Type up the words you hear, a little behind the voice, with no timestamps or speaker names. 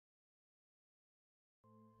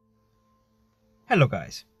Hello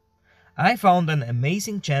guys, I found an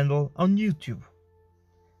amazing channel on YouTube.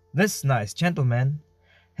 This nice gentleman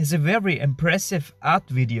has a very impressive art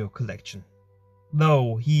video collection.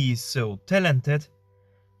 Though he is so talented,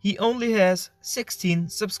 he only has 16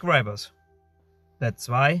 subscribers. That's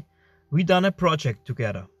why we done a project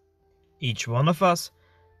together. Each one of us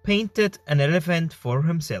painted an elephant for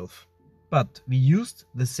himself, but we used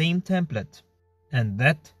the same template, and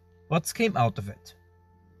that what came out of it.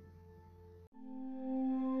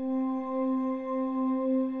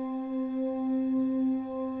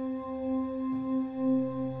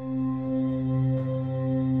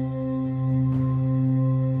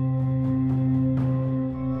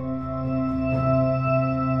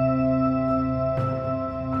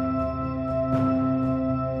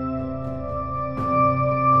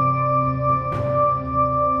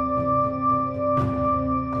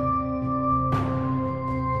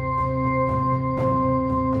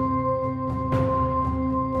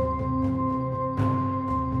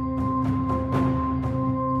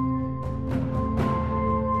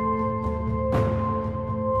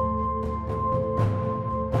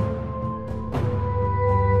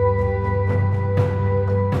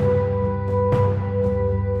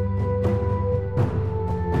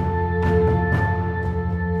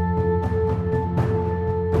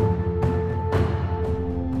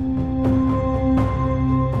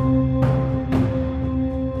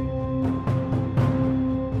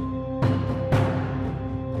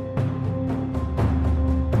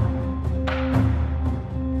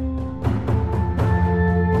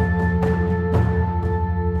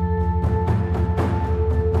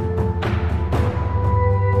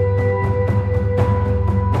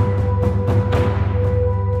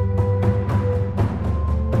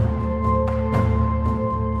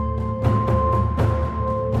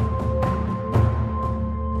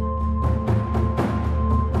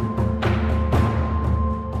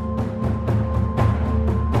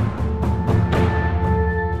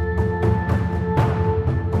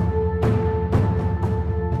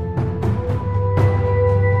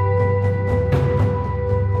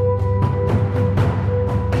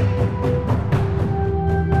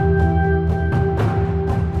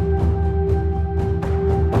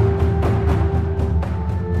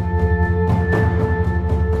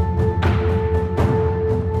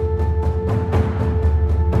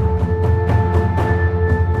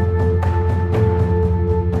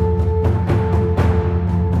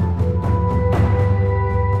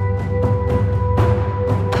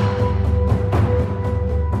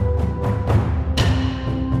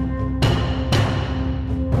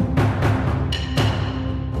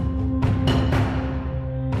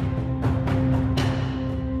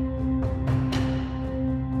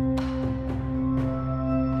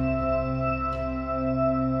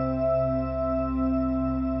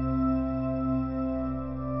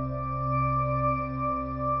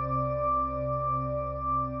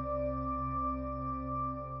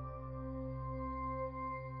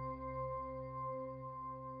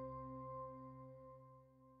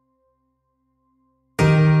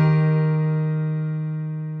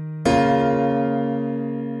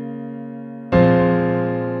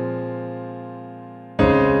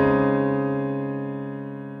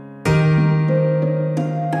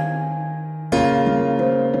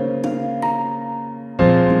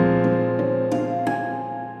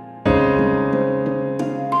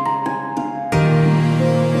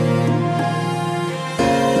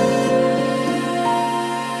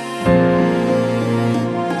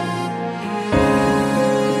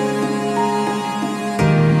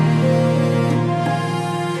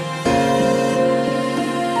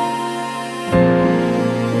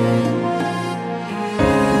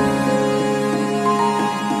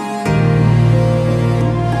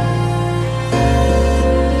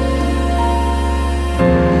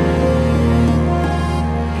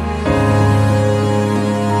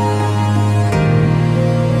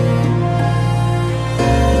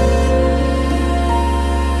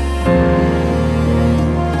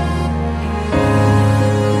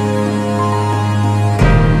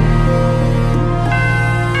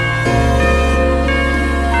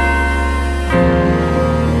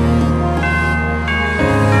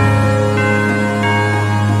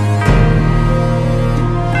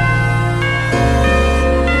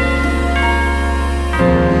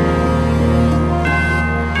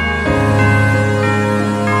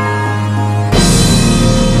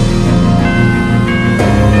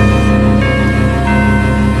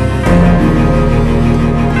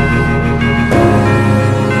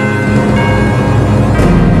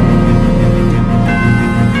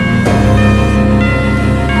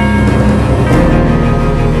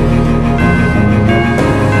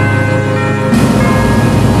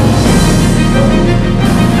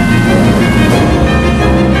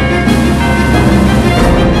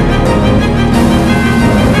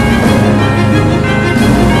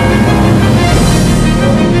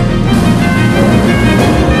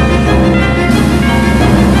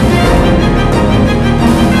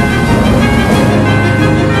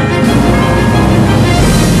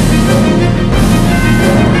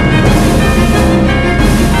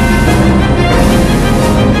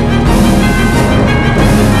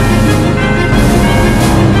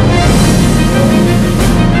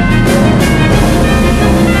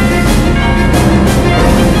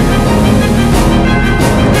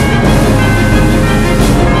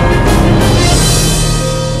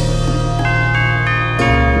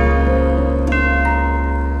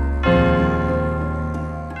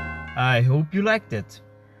 you liked it,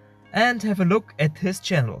 and have a look at his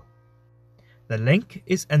channel. The link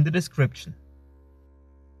is in the description.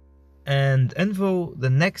 And info, the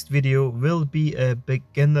next video will be a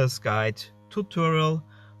beginner's guide tutorial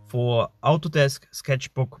for Autodesk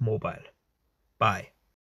Sketchbook Mobile. Bye.